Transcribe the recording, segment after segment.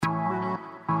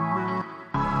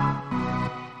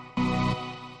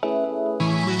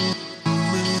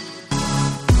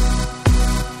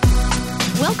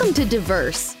Welcome to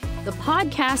Diverse, the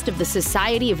podcast of the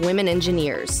Society of Women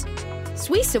Engineers.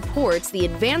 SWE supports the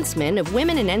advancement of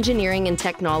women in engineering and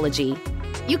technology.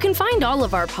 You can find all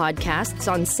of our podcasts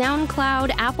on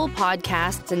SoundCloud, Apple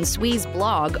Podcasts, and SWE's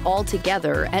blog all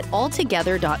together at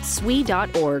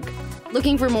alltogether.swe.org.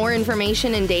 Looking for more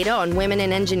information and data on women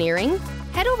in engineering?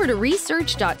 Head over to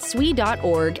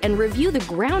research.swe.org and review the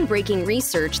groundbreaking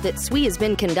research that SWE has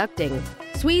been conducting.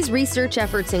 SWE's research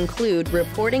efforts include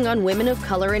reporting on women of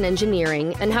color in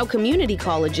engineering and how community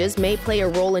colleges may play a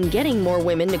role in getting more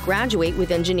women to graduate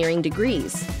with engineering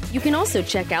degrees. You can also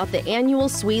check out the annual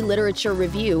SWE Literature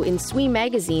Review in SWE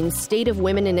Magazine's State of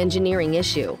Women in Engineering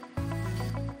issue.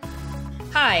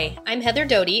 Hi, I'm Heather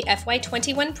Doty,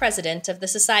 FY21 President of the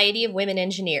Society of Women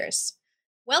Engineers.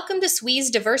 Welcome to SWE's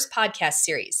Diverse podcast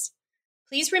series.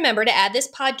 Please remember to add this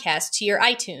podcast to your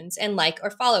iTunes and like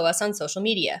or follow us on social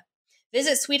media.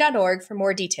 Visit SWE.org for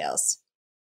more details.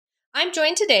 I'm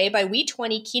joined today by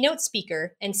WE20 Keynote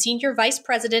speaker and Senior Vice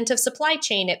President of Supply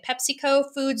Chain at PepsiCo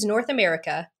Foods North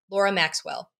America, Laura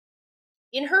Maxwell.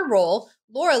 In her role,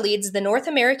 Laura leads the North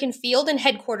American field and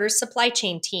headquarters supply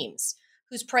chain teams,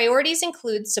 whose priorities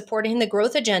include supporting the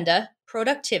growth agenda,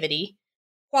 productivity,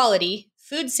 quality,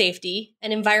 food safety,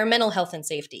 and environmental health and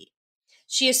safety.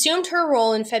 She assumed her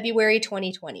role in February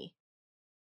 2020.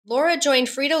 Laura joined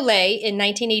Frito-Lay in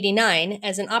 1989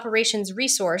 as an operations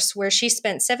resource where she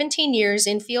spent 17 years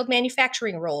in field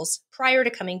manufacturing roles prior to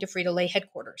coming to Frito-Lay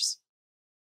headquarters.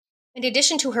 In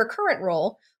addition to her current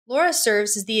role, Laura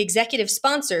serves as the executive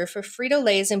sponsor for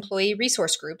Frito-Lay's Employee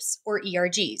Resource Groups, or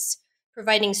ERGs,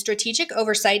 providing strategic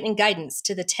oversight and guidance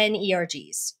to the 10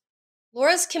 ERGs.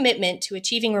 Laura's commitment to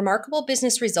achieving remarkable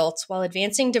business results while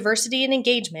advancing diversity and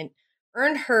engagement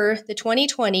earned her the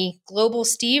 2020 Global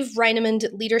Steve Reinemund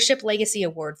Leadership Legacy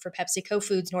Award for PepsiCo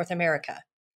Foods North America.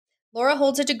 Laura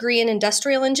holds a degree in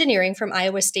industrial engineering from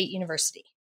Iowa State University.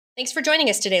 Thanks for joining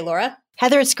us today, Laura.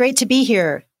 Heather, it's great to be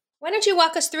here. Why don't you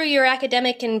walk us through your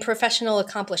academic and professional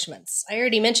accomplishments? I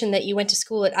already mentioned that you went to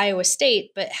school at Iowa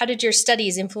State, but how did your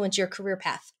studies influence your career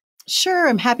path? Sure,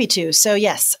 I'm happy to. So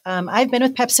yes, I've been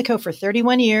with PepsiCo for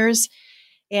 31 years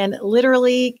and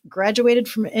literally graduated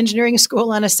from engineering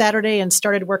school on a Saturday and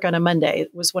started work on a Monday.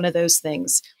 It was one of those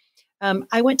things.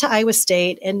 I went to Iowa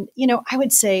State and, I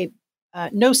would say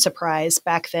no surprise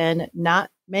back then, not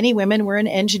many women were in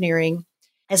engineering.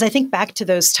 As I think back to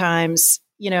those times,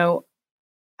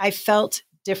 I felt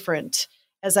different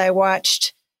as I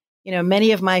watched,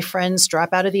 many of my friends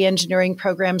drop out of the engineering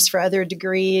programs for other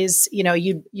degrees.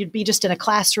 You'd be just in a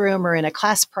classroom or in a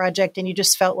class project and you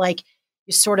just felt like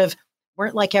you sort of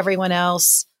weren't like everyone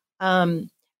else. I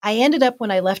ended up,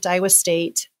 when I left Iowa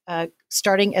State,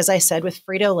 starting, as I said, with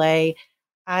Frito-Lay.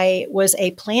 I was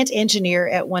a plant engineer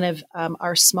at one of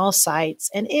our small sites,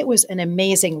 and it was an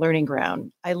amazing learning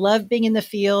ground. I love being in the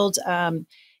field.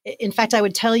 In fact, I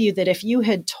would tell you that if you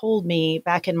had told me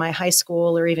back in my high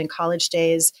school or even college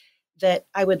days that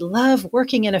I would love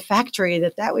working in a factory,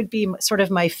 that would be sort of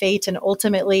my fate, and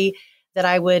ultimately that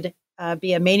I would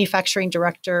be a manufacturing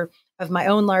director of my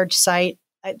own large site,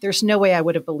 there's no way I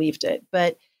would have believed it.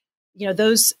 But,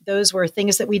 those were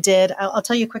things that we did. I'll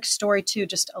tell you a quick story too,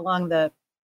 just along the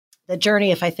journey.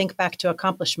 If I think back to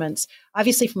accomplishments,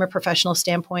 obviously from a professional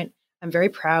standpoint, I'm very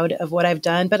proud of what I've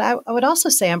done, but I would also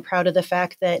say I'm proud of the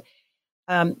fact that,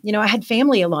 I had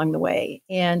family along the way.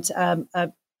 And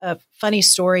a funny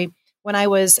story, when I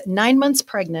was 9 months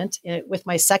pregnant with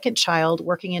my second child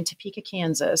working in Topeka,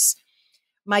 Kansas,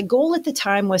 my goal at the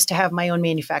time was to have my own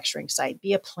manufacturing site,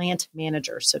 be a plant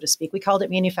manager, so to speak. We called it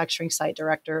manufacturing site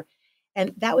director.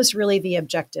 And that was really the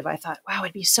objective. I thought, wow,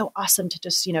 it'd be so awesome to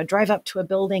just, drive up to a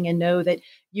building and know that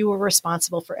you were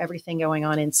responsible for everything going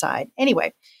on inside.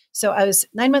 Anyway, so I was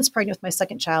 9 months pregnant with my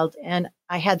second child, and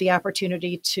I had the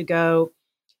opportunity to go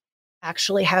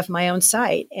actually have my own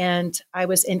site. And I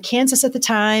was in Kansas at the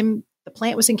time. The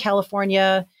plant was in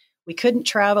California. We couldn't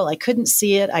travel. I couldn't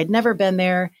see it. I'd never been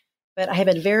there. But I have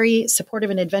a very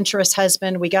supportive and adventurous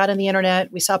husband. We got on the internet,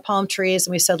 we saw palm trees,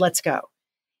 and we said, let's go.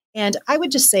 And I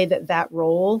would just say that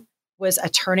role was a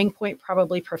turning point,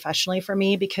 probably professionally for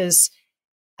me, because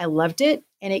I loved it.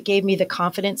 And it gave me the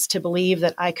confidence to believe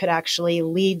that I could actually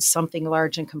lead something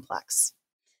large and complex.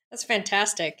 That's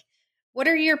fantastic. What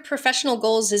are your professional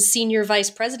goals as Senior Vice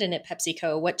President at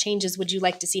PepsiCo? What changes would you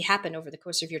like to see happen over the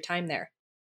course of your time there?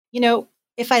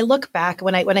 If I look back,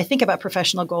 when I think about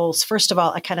professional goals, first of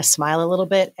all, I kind of smile a little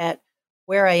bit at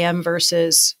where I am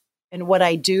versus and what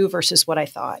I do versus what I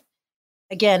thought.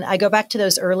 Again, I go back to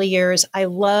those early years. I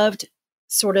loved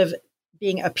sort of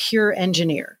being a pure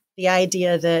engineer. The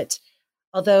idea that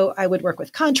although I would work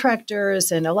with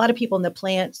contractors and a lot of people in the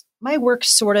plant, my work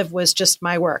sort of was just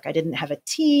my work. I didn't have a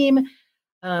team.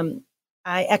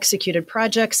 I executed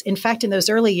projects. In fact, in those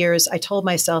early years, I told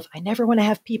myself, I never want to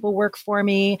have people work for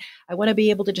me. I want to be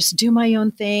able to just do my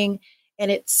own thing. And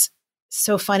it's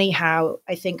so funny how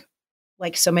I think,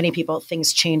 like so many people,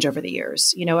 things change over the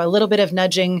years. A little bit of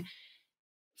nudging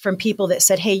from people that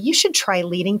said, hey, you should try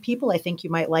leading people. I think you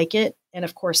might like it. And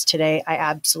of course, today, I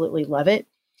absolutely love it.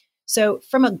 So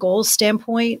from a goals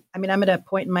standpoint, I'm at a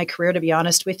point in my career, to be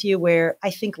honest with you, where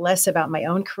I think less about my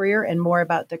own career and more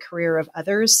about the career of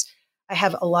others. I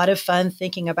have a lot of fun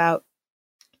thinking about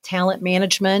talent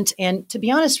management. And to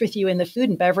be honest with you, in the food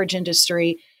and beverage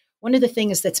industry, one of the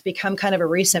things that's become kind of a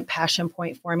recent passion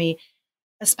point for me,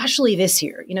 especially this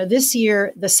year, this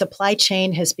year, the supply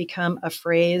chain has become a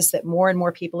phrase that more and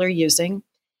more people are using.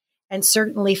 And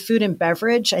certainly food and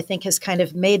beverage, I think, has kind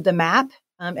of made the map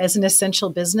as an essential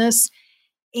business.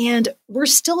 And we're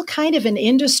still kind of an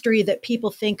industry that people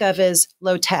think of as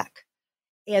low tech.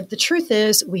 And the truth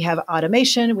is, we have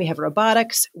automation, we have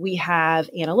robotics, we have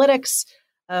analytics,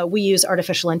 we use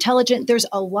artificial intelligence. There's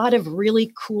a lot of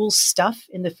really cool stuff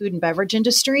in the food and beverage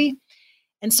industry.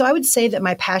 And so I would say that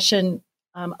my passion,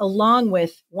 along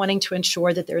with wanting to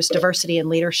ensure that there's diversity in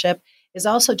leadership, is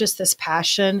also just this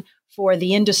passion for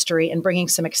the industry and bringing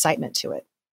some excitement to it.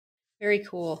 Very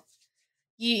cool.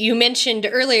 You mentioned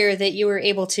earlier that you were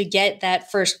able to get that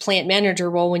first plant manager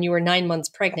role when you were 9 months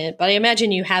pregnant, but I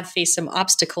imagine you have faced some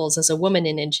obstacles as a woman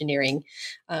in engineering.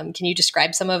 Can you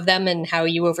describe some of them and how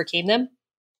you overcame them?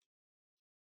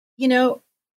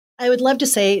 I would love to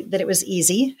say that it was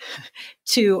easy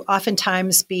to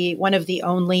oftentimes be one of the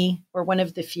only or one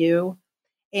of the few.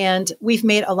 And we've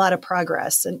made a lot of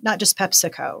progress, and not just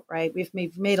PepsiCo, right? We've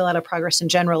made a lot of progress in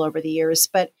general over the years,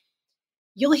 but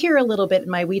you'll hear a little bit in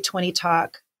my WE20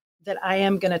 talk that I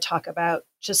am going to talk about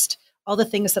just all the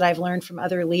things that I've learned from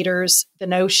other leaders, the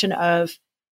notion of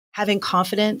having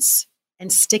confidence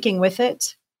and sticking with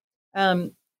it.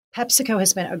 PepsiCo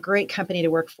has been a great company to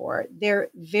work for. They're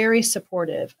very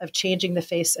supportive of changing the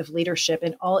face of leadership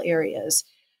in all areas,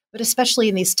 but especially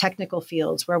in these technical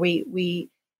fields where we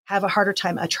have a harder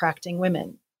time attracting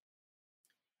women.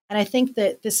 And I think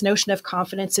that this notion of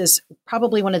confidence is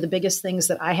probably one of the biggest things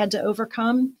that I had to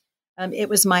overcome. It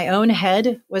was my own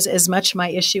head was as much my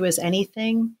issue as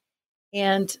anything.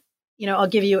 And, I'll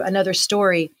give you another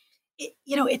story.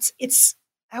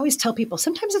 I always tell people,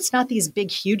 sometimes it's not these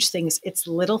big, huge things, it's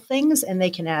little things and they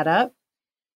can add up.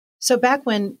 So back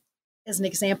when, as an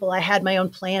example, I had my own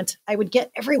plant, I would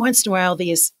get every once in a while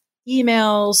these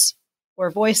emails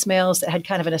or voicemails that had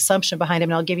kind of an assumption behind them.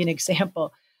 And I'll give you an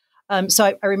example. So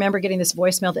I remember getting this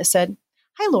voicemail that said,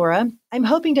 "Hi, Laura. I'm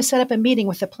hoping to set up a meeting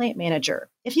with the plant manager.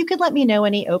 If you could let me know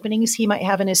any openings he might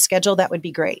have in his schedule, that would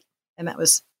be great." And that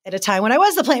was at a time when I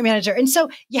was the plant manager. And so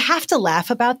you have to laugh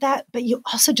about that, but you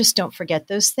also just don't forget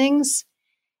those things.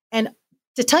 And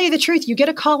to tell you the truth, you get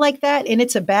a call like that and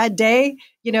it's a bad day,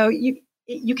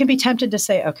 you can be tempted to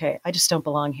say, okay, I just don't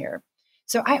belong here.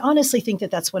 So I honestly think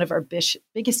that that's one of our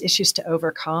biggest issues to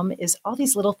overcome is all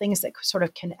these little things that sort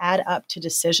of can add up to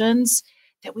decisions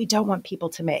that we don't want people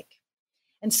to make.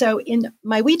 And so in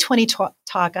my WE20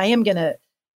 talk, I am going to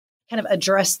kind of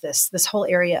address this whole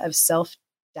area of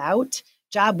self-doubt.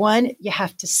 Job one, you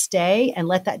have to stay and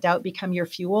let that doubt become your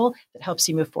fuel that helps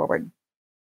you move forward.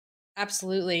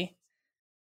 Absolutely.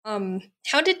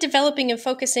 How did developing and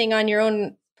focusing on your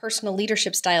own personal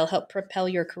leadership style help propel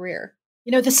your career?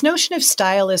 This notion of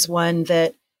style is one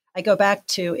that I go back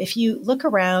to. If you look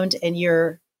around and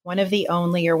you're one of the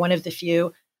only or one of the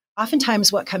few,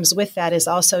 oftentimes what comes with that is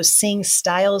also seeing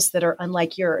styles that are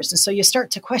unlike yours. And so you start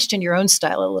to question your own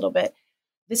style a little bit.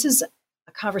 This is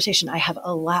a conversation I have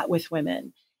a lot with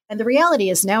women. And the reality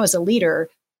is now as a leader,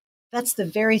 that's the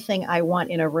very thing I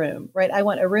want in a room, right? I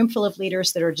want a room full of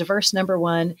leaders that are diverse, number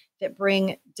one, that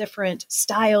bring different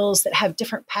styles, that have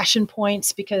different passion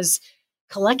points, because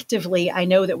collectively, I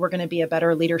know that we're going to be a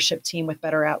better leadership team with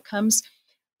better outcomes.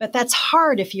 But that's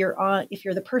hard if you're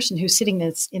the person who's sitting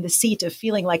in the seat of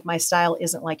feeling like my style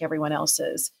isn't like everyone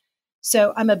else's.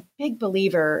 So I'm a big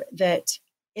believer that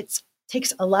it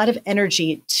takes a lot of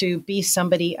energy to be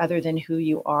somebody other than who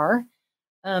you are.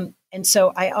 And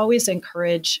so I always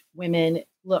encourage women,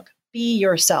 look, be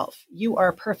yourself. You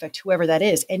are perfect, whoever that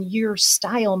is. And your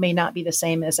style may not be the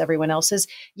same as everyone else's.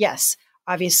 Yes,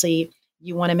 obviously,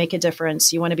 you want to make a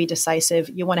difference. You want to be decisive.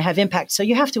 You want to have impact. So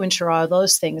you have to ensure all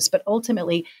those things, but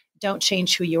ultimately don't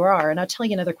change who you are. And I'll tell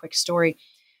you another quick story.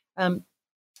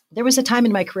 There was a time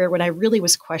in my career when I really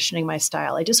was questioning my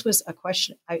style. I just was a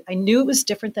question. I knew it was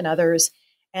different than others.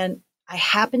 And I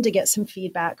happened to get some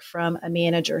feedback from a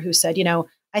manager who said,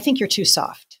 I think you're too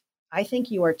soft. I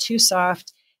think you are too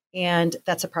soft. and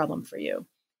that's a problem for you.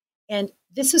 And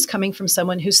this is coming from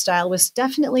someone whose style was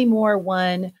definitely more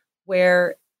one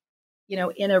where,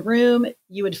 in a room,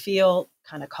 you would feel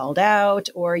kind of called out,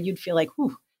 or you'd feel like,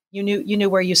 whew, you knew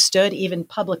where you stood even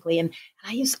publicly. And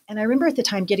I remember at the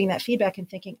time getting that feedback and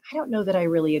thinking, I don't know that I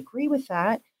really agree with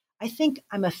that. I think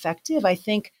I'm effective. I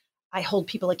think I hold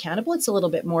people accountable. It's a little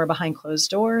bit more behind closed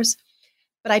doors.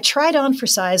 But I tried on for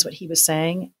size what he was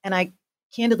saying, and I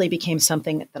candidly became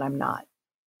something that I'm not.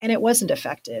 And it wasn't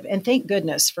effective. And thank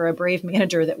goodness for a brave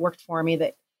manager that worked for me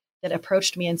that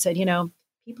approached me and said,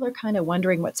 people are kind of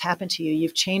wondering what's happened to you.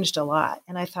 You've changed a lot.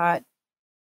 And I thought,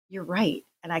 you're right.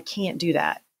 And I can't do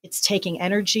that. It's taking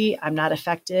energy. I'm not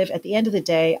effective. At the end of the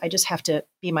day, I just have to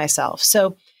be myself.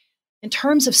 So in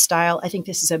terms of style, I think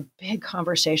this is a big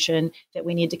conversation that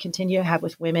we need to continue to have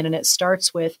with women. And it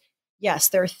starts with, yes,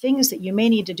 there are things that you may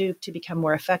need to do to become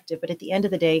more effective. But at the end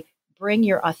of the day, bring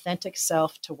your authentic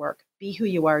self to work. Be who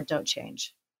you are. Don't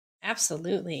change.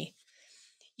 Absolutely.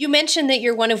 You mentioned that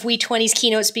you're one of WE20's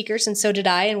keynote speakers, and so did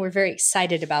I, and we're very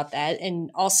excited about that.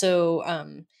 And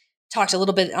also talked a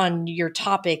little bit on your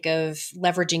topic of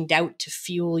leveraging doubt to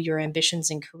fuel your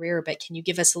ambitions and career. But can you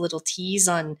give us a little tease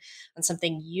on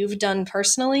something you've done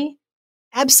personally?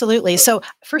 Absolutely. So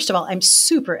first of all, I'm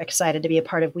super excited to be a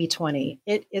part of WE20.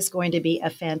 It is going to be a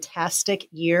fantastic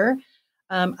year.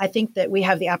 I think that we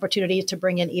have the opportunity to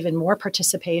bring in even more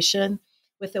participation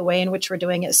with the way in which we're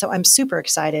doing it. So I'm super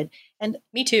excited. And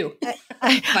me too.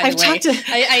 I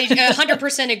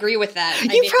 100% agree with that. You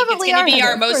think probably it's going to be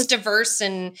are, our most diverse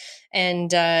and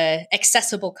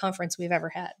accessible conference we've ever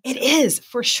had. It is,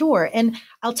 for sure. And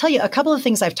I'll tell you a couple of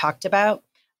things I've talked about.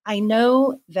 I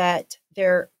know that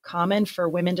they're common for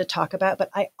women to talk about, but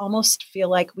I almost feel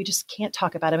like we just can't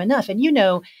talk about them enough. And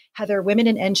Heather, women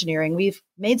in engineering, we've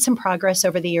made some progress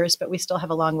over the years, but we still have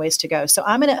a long ways to go. So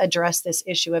I'm going to address this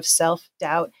issue of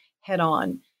self-doubt head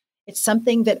on. It's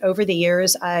something that over the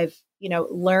years I've,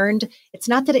 learned. It's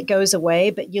not that it goes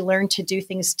away, but you learn to do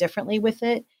things differently with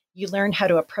it. You learn how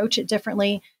to approach it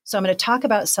differently. So I'm going to talk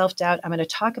about self-doubt. I'm going to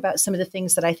talk about some of the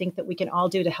things that I think that we can all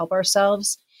do to help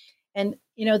ourselves. And,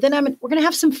 then we're going to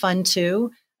have some fun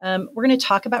too. We're going to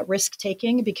talk about risk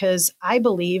taking because I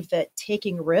believe that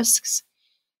taking risks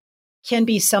can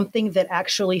be something that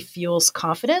actually fuels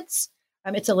confidence.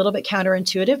 It's a little bit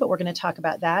counterintuitive, but we're going to talk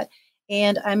about that.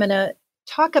 And I'm going to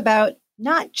talk about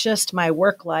not just my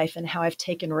work life and how I've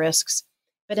taken risks,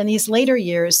 but in these later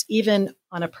years, even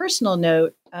on a personal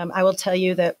note, I will tell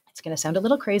you that it's going to sound a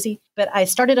little crazy, but I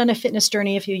started on a fitness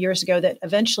journey a few years ago that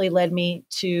eventually led me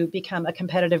to become a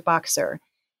competitive boxer.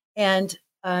 And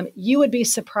you would be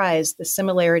surprised the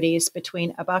similarities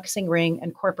between a boxing ring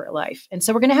and corporate life. And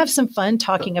so we're going to have some fun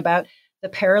talking about the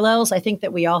parallels. I think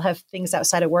that we all have things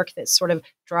outside of work that sort of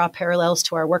draw parallels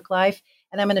to our work life.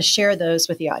 And I'm going to share those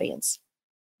with the audience.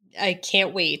 I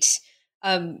can't wait.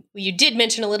 You did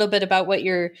mention a little bit about what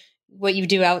you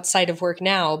do outside of work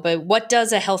now, but what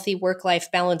does a healthy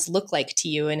work-life balance look like to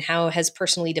you, and how has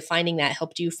personally defining that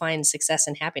helped you find success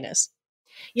and happiness?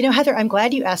 Heather, I'm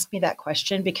glad you asked me that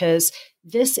question because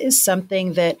this is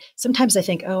something that sometimes I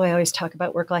think, I always talk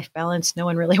about work-life balance. No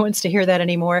one really wants to hear that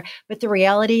anymore. But the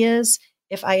reality is,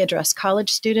 if I address college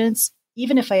students,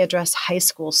 even if I address high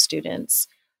school students,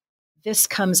 this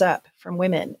comes up from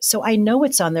women. So I know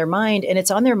it's on their mind, and it's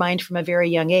on their mind from a very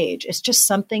young age. It's just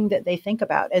something that they think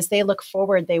about. As they look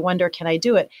forward, they wonder, can I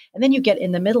do it? And then you get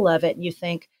in the middle of it and you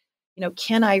think,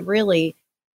 can I really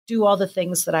do all the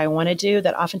things that I want to do?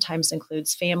 That oftentimes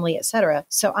includes family, et cetera.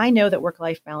 So I know that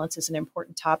work-life balance is an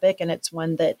important topic, and it's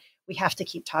one that we have to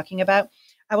keep talking about.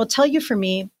 I will tell you, for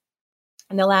me,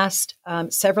 in the last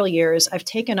several years, I've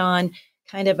taken on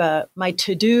kind of my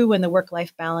to-do in the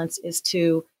work-life balance is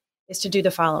to do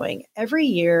the following. Every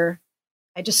year,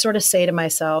 I just sort of say to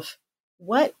myself,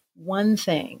 what one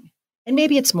thing, and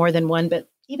maybe it's more than one, but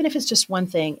even if it's just one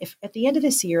thing, if at the end of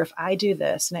this year, if I do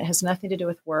this and it has nothing to do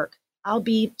with work, I'll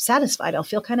be satisfied. I'll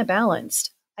feel kind of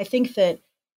balanced. I think that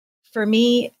for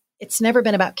me, it's never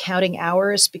been about counting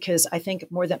hours because I think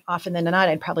more than often than not,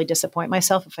 I'd probably disappoint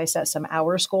myself if I set some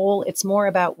hours goal. It's more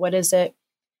about what is it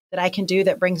that I can do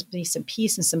that brings me some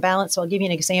peace and some balance. So I'll give you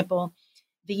an example.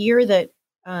 The year that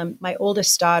my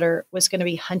oldest daughter was going to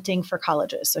be hunting for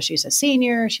colleges. So she's a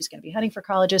senior. She's going to be hunting for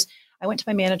colleges. I went to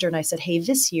my manager and I said, hey,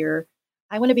 this year,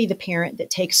 I want to be the parent that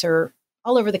takes her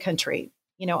all over the country,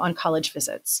 on college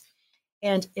visits.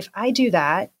 And if I do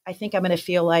that, I think I'm going to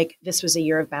feel like this was a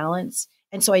year of balance.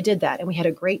 And so I did that. And we had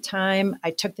a great time. I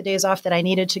took the days off that I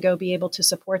needed to go be able to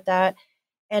support that.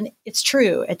 And it's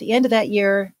true. At the end of that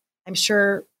year, I'm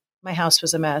sure my house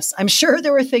was a mess. I'm sure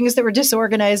there were things that were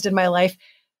disorganized in my life.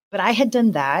 But I had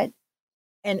done that.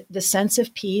 And the sense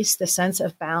of peace, the sense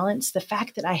of balance, the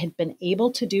fact that I had been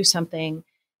able to do something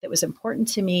that was important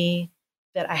to me,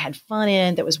 that I had fun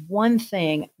in, that was one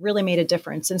thing, really made a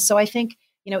difference. And so I think,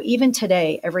 even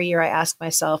today, every year I ask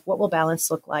myself, what will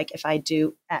balance look like if I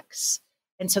do X?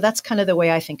 And so that's kind of the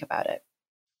way I think about it.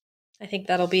 I think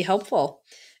that'll be helpful.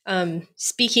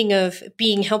 Speaking of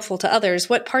being helpful to others,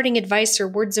 what parting advice or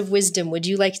words of wisdom would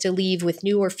you like to leave with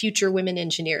new or future women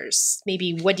engineers?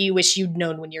 Maybe what do you wish you'd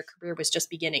known when your career was just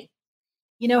beginning?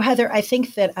 Heather, I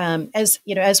think that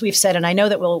as we've said, and I know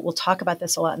that we'll talk about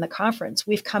this a lot in the conference,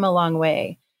 we've come a long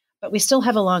way, but we still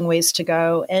have a long ways to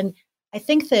go. And I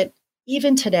think that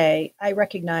even today, I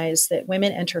recognize that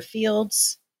women enter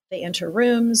fields, they enter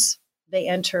rooms, they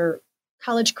enter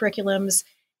college curriculums,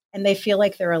 and they feel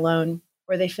like they're alone,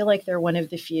 or they feel like they're one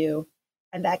of the few.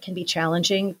 And that can be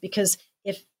challenging because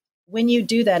when you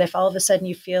do that, if all of a sudden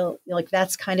you feel like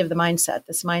that's kind of the mindset,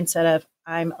 this mindset of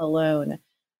I'm alone.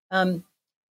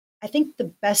 I think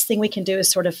the best thing we can do is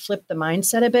sort of flip the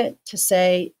mindset a bit to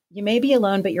say, you may be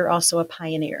alone, but you're also a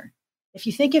pioneer. If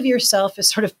you think of yourself as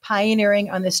sort of pioneering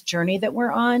on this journey that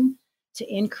we're on to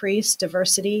increase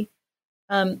diversity,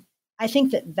 I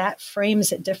think that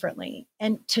frames it differently.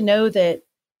 And to know that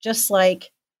just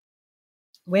like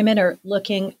women are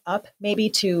looking up maybe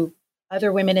to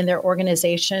other women in their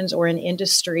organizations or in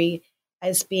industry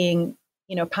as being,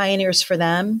 pioneers for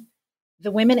them,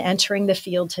 the women entering the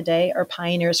field today are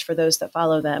pioneers for those that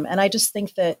follow them. And I just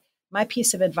think that my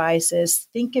piece of advice is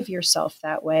think of yourself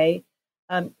that way,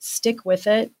 stick with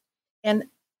it, and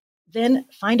then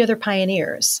find other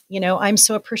pioneers. I'm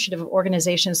so appreciative of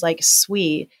organizations like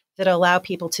SWE that allow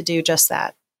people to do just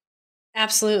that.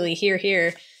 Absolutely. Hear,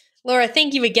 hear. Laura,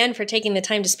 thank you again for taking the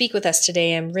time to speak with us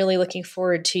today. I'm really looking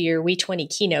forward to your WE20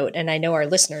 keynote, and I know our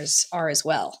listeners are as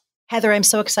well. Heather, I'm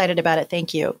so excited about it.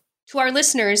 Thank you. To our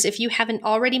listeners, if you haven't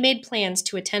already made plans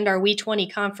to attend our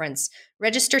WE20 conference,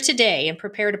 register today and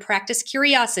prepare to practice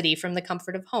curiosity from the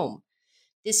comfort of home.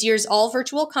 This year's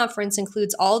all-virtual conference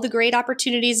includes all the great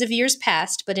opportunities of years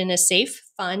past, but in a safe,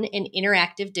 fun, and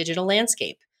interactive digital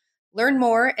landscape. Learn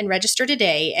more and register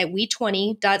today at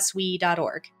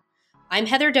we20.swe.org. I'm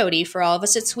Heather Doty for all of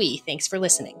us at SWE. Thanks for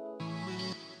listening.